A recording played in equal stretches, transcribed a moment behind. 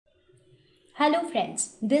Hello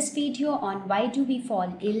friends, this video on Why Do We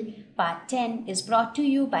Fall Ill Part 10 is brought to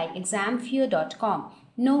you by examfear.com.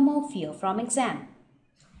 No more fear from exam.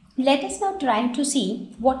 Let us now try to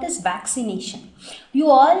see what is vaccination.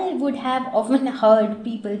 You all would have often heard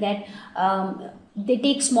people that they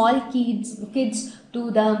take small kids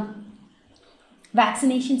to the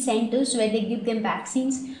vaccination centers where they give them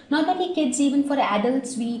vaccines. Not only kids, even for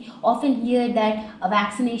adults, we often hear that a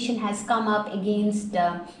vaccination has come up against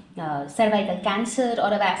cervical cancer, or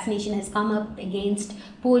a vaccination has come up against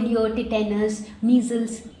polio, tetanus,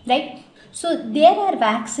 measles, right? So there are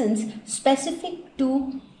vaccines specific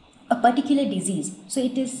to a particular disease. So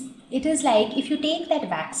it is like if you take that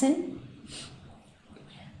vaccine,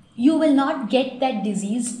 you will not get that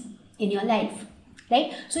disease in your life.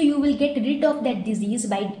 Right? So you will get rid of that disease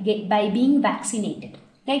by being vaccinated.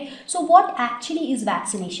 Right? So what actually is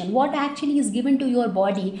vaccination? What actually is given to your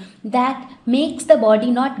body that makes the body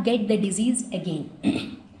not get the disease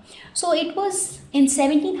again? So it was in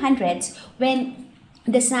 1700s when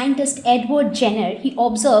the scientist Edward Jenner, he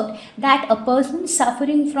observed that a person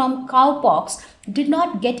suffering from cowpox did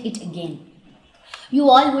not get it again. You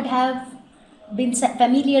all would have been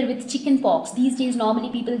familiar with chicken pox. These days normally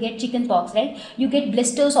people get chicken pox, right? You get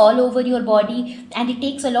blisters all over your body and it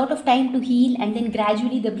takes a lot of time to heal, and then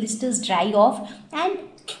gradually the blisters dry off and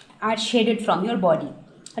are shedded from your body,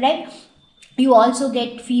 right? You also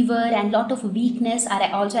get fever, and lot of weakness are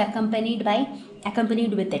also accompanied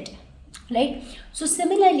with it, right? So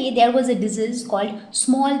similarly, there was a disease called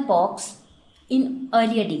smallpox in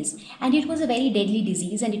earlier days, and it was a very deadly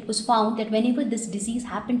disease, and it was found that whenever this disease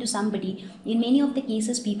happened to somebody, in many of the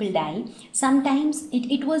cases people die. Sometimes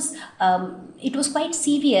it was quite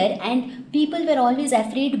severe, and people were always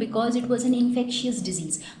afraid because it was an infectious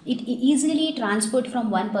disease. It easily transferred from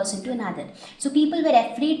one person to another, so people were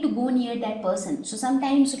afraid to go near that person. So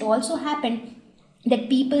sometimes it also happened that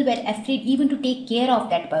people were afraid even to take care of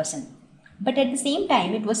that person. But at the same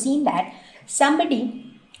time, it was seen that somebody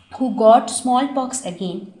who got smallpox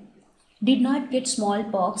again did not get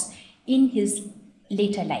smallpox in his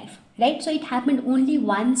later life, right? So it happened only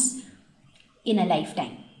once in a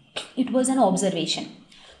lifetime. It was an observation,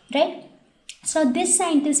 right? So this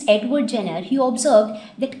scientist Edward Jenner, he observed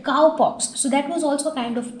that cowpox, so that was also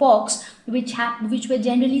kind of pox which were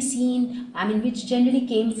generally seen, which generally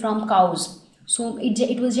came from cows. So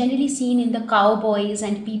it was generally seen in the cowboys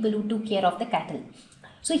and people who took care of the cattle.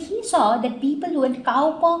 So he saw that people who had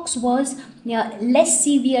cowpox was less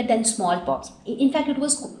severe than smallpox. In fact, it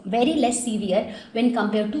was very less severe when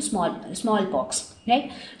compared to smallpox,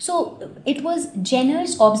 right? So it was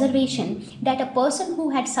Jenner's observation that a person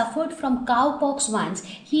who had suffered from cowpox once,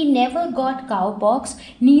 he never got cowpox,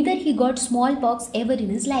 neither he got smallpox ever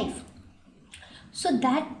in his life. So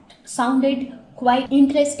that sounded quite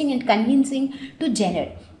interesting and convincing to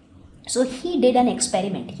Jenner. So he did an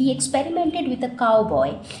experiment. He experimented with a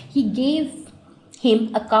cowboy. He gave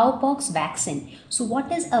him a cowpox vaccine. So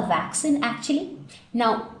what is a vaccine actually?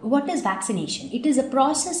 Now, what is vaccination? It is a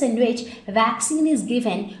process in which vaccine is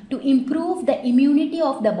given to improve the immunity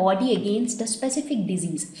of the body against a specific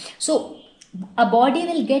disease. So a body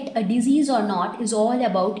will get a disease or not is all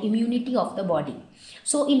about immunity of the body.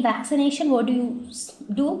 So in vaccination, what do you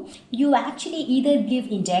do? You actually either give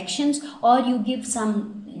injections or you give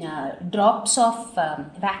some drops of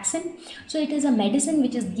vaccine. So it is a medicine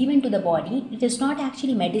which is given to the body. It is not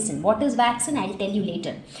actually medicine. What is vaccine? I'll tell you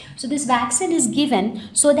later. So this vaccine is given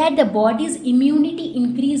so that the body's immunity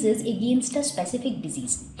increases against a specific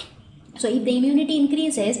disease. So if the immunity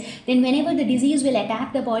increases, then whenever the disease will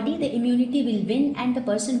attack the body, the immunity will win and the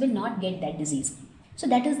person will not get that disease. So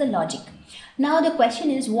that is the logic. Now the question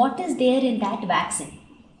is, what is there in that vaccine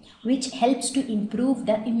which helps to improve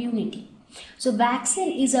the immunity? So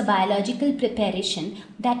vaccine is a biological preparation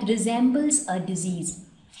that resembles a disease.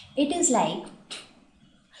 It is like,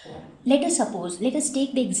 let us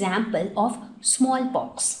take the example of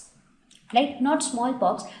smallpox, right? Not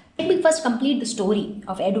smallpox. Let me first complete the story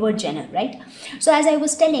of Edward Jenner, right? So as I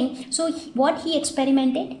was telling, what he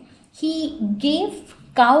experimented, he gave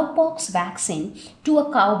cowpox vaccine to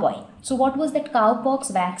a cowboy. So what was that cowpox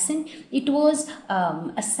vaccine? It was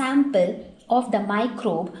a sample of the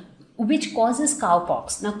microbe which causes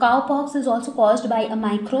cowpox. Now cowpox is also caused by a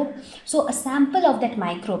microbe. So a sample of that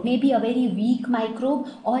microbe, maybe a very weak microbe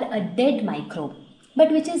or a dead microbe, but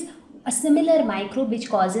which is a similar microbe which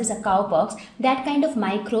causes a cowpox, that kind of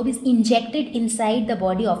microbe is injected inside the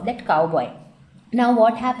body of that cowboy. Now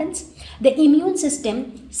what happens? The immune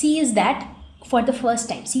system sees that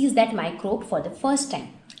microbe for the first time.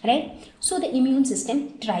 right? So the immune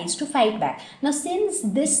system tries to fight back. Now since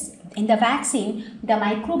this, in the vaccine, the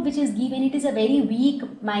microbe which is given, it is a very weak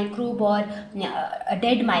microbe or a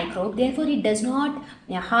dead microbe, therefore it does not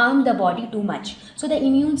harm the body too much. So the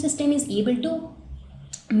immune system is able to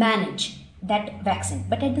manage that vaccine.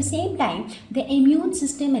 But at the same time, the immune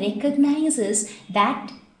system recognizes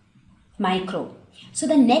that microbe. So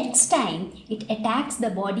the next time it attacks the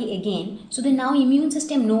body again, so the now immune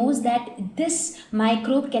system knows that this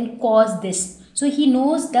microbe can cause this. So he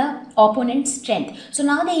knows the opponent's strength. So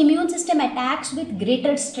now the immune system attacks with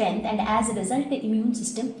greater strength, and as a result the immune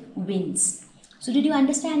system wins. So did you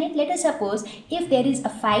understand it? Let us suppose if there is a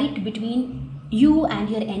fight between you and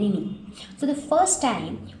your enemy. So the first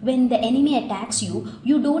time when the enemy attacks you,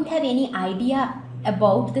 you don't have any idea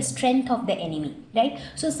about the strength of the enemy, right?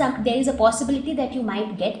 So there is a possibility that you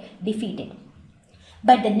might get defeated.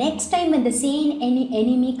 But the next time when the same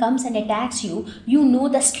enemy comes and attacks you, you know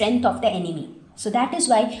the strength of the enemy. So that is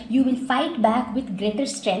why you will fight back with greater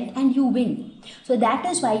strength and you win. So that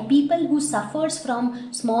is why people who suffers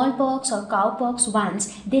from smallpox or cowpox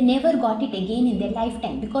once, they never got it again in their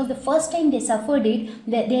lifetime, because the first time they suffered it,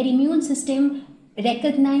 their immune system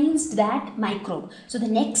recognized that microbe. So the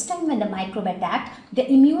next time when the microbe attacked, the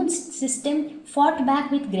immune system fought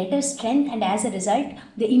back with greater strength, and as a result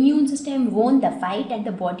the immune system won the fight and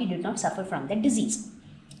the body did not suffer from that disease.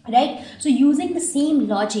 Right? So using the same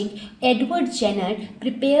logic, Edward Jenner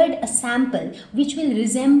prepared a sample which will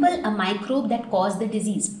resemble a microbe that caused the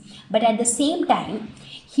disease, but at the same time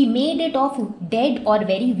he made it of dead or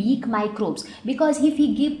very weak microbes, because if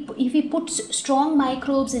he puts strong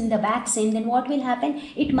microbes in the vaccine, then what will happen?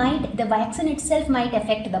 The vaccine itself might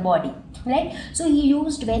affect the body, right? So he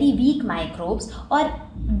used very weak microbes or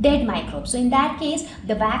dead microbes. So in that case,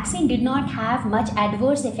 the vaccine did not have much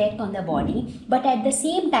adverse effect on the body, but at the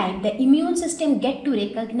same time the immune system get to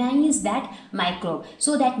recognize that microbe,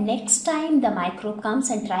 so that next time the microbe comes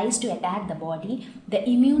and tries to attack the body, the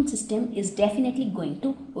immune system is definitely going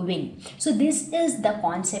to win. So this is the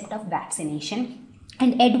concept of vaccination.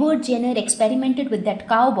 And Edward Jenner experimented with that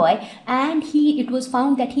cowboy, and it was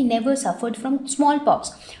found that he never suffered from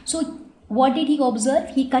smallpox. So what did he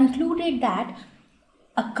observe? He concluded that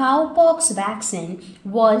a cowpox vaccine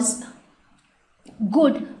was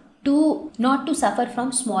good not to suffer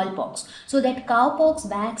from smallpox. So that cowpox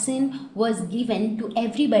vaccine was given to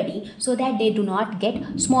everybody so that they do not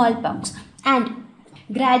get smallpox. And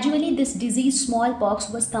gradually this disease smallpox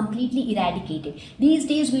was completely eradicated. These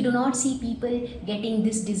days we do not see people getting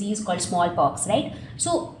this disease called smallpox, right?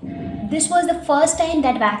 So this was the first time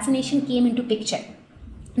that vaccination came into picture.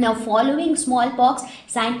 Now following smallpox,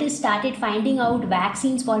 scientists started finding out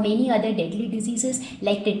vaccines for many other deadly diseases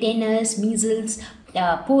like tetanus, measles,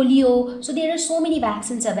 polio. So there are so many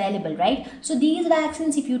vaccines available, right? So these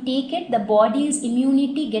vaccines, if you take it, the body's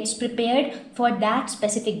immunity gets prepared for that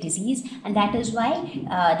specific disease, and that is why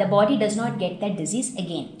the body does not get that disease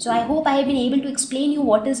again. So I hope I have been able to explain you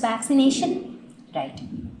what is vaccination, right?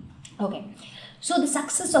 Okay. So the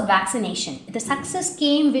success of vaccination. The success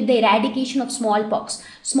came with the eradication of smallpox.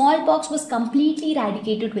 Smallpox was completely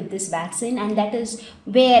eradicated with this vaccine, and that is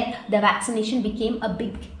where the vaccination became a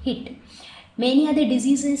big hit. Many other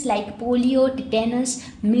diseases like polio, tetanus,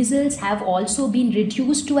 measles have also been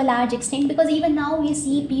reduced to a large extent, because even now we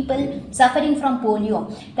see people suffering from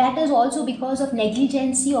polio. That is also because of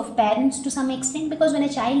negligence of parents to some extent, because when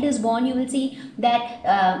a child is born, you will see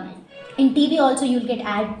that in TV also you'll get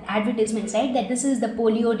advertisements, right, that this is the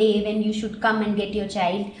polio day when you should come and get your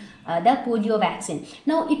child the polio vaccine.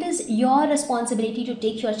 Now it is your responsibility to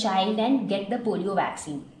take your child and get the polio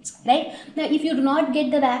vaccine, right? Now if you do not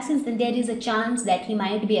get the vaccines, then there is a chance that he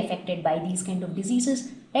might be affected by these kind of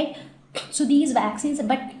diseases, right? So these vaccines,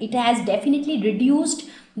 but it has definitely reduced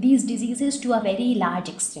these diseases to a very large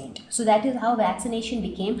extent. So that is how vaccination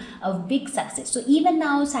became a big success. So even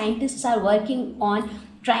now scientists are working on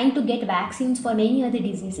trying to get vaccines for many other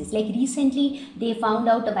diseases. Like recently they found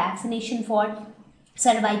out a vaccination for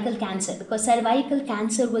cervical cancer, because cervical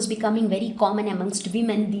cancer was becoming very common amongst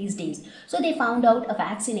women these days. So they found out a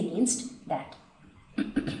vaccine against that.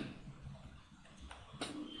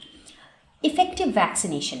 Effective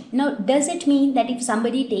vaccination. Now, does it mean that if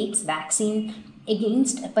somebody takes vaccine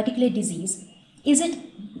against a particular disease, is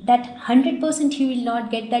it that 100% he will not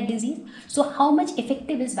get that disease? So how much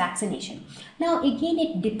effective is vaccination? Now again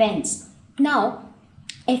it depends. Now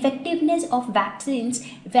effectiveness of vaccines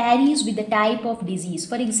varies with the type of disease.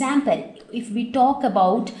 For example, if we talk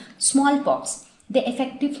about smallpox, the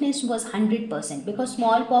effectiveness was 100% because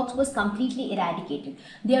smallpox was completely eradicated.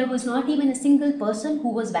 There was not even a single person who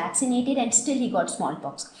was vaccinated and still he got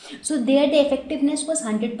smallpox. So there the effectiveness was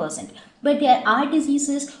 100%. But there are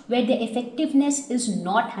diseases where the effectiveness is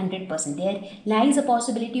not 100%. There lies a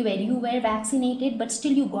possibility where you were vaccinated but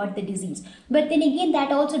still you got the disease. But then again,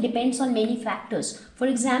 that also depends on many factors. For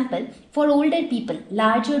example, for older people,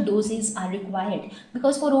 larger doses are required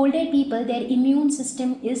because for older people, their immune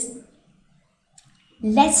system is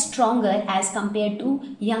less stronger as compared to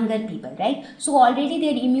younger people, right? So already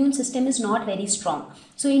their immune system is not very strong.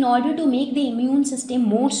 So in order to make the immune system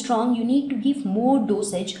more strong, you need to give more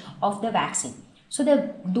dosage of the vaccine. So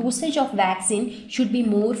the dosage of vaccine should be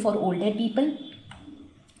more for older people.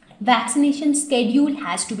 Vaccination schedule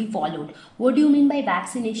has to be followed. What do you mean by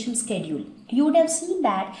vaccination schedule? You would have seen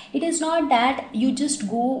that it is not that you just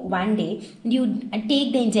go one day, you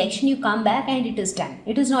take the injection, you come back and it is done.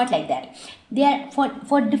 It is not like that. They are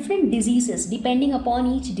for different diseases, depending upon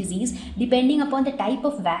each disease, depending upon the type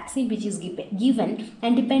of vaccine which is given,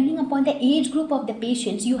 and depending upon the age group of the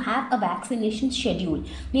patients, you have a vaccination schedule.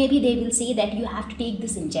 Maybe they will say that you have to take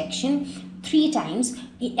this injection 3 times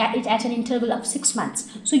at an interval of 6 months.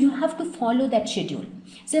 So you have to follow that schedule.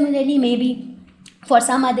 Similarly, maybe for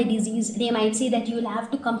some other disease, they might say that you will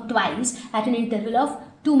have to come twice at an interval of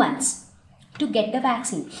 2 months to get the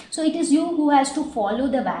vaccine. So it is you who has to follow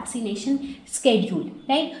the vaccination schedule,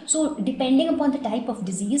 right? So depending upon the type of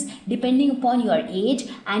disease, depending upon your age,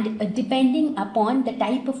 and depending upon the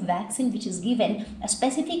type of vaccine which is given, a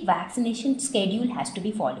specific vaccination schedule has to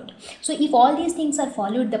be followed. So if all these things are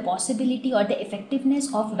followed, the possibility or the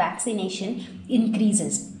effectiveness of vaccination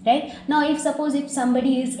increases, right? Now if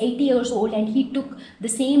somebody is 80 years old and he took the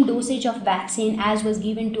same dosage of vaccine as was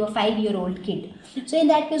given to a 5-year-old kid, so in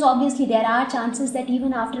that case, obviously there are chances that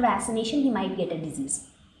even after vaccination he might get a disease,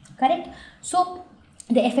 correct? So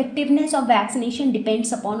the effectiveness of vaccination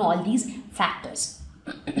depends upon all these factors.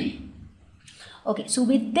 Okay, so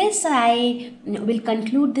with this I will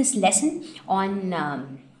conclude this lesson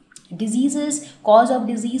on diseases, cause of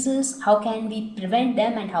diseases, how can we prevent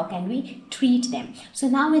them and how can we treat them. So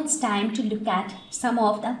now it's time to look at some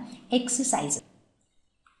of the exercises.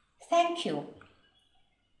 Thank you.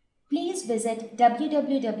 Please visit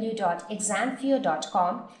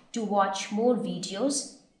www.examfear.com to watch more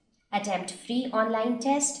videos, attempt free online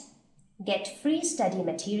test, get free study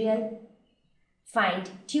material, find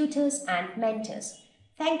tutors and mentors.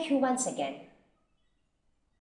 Thank you once again.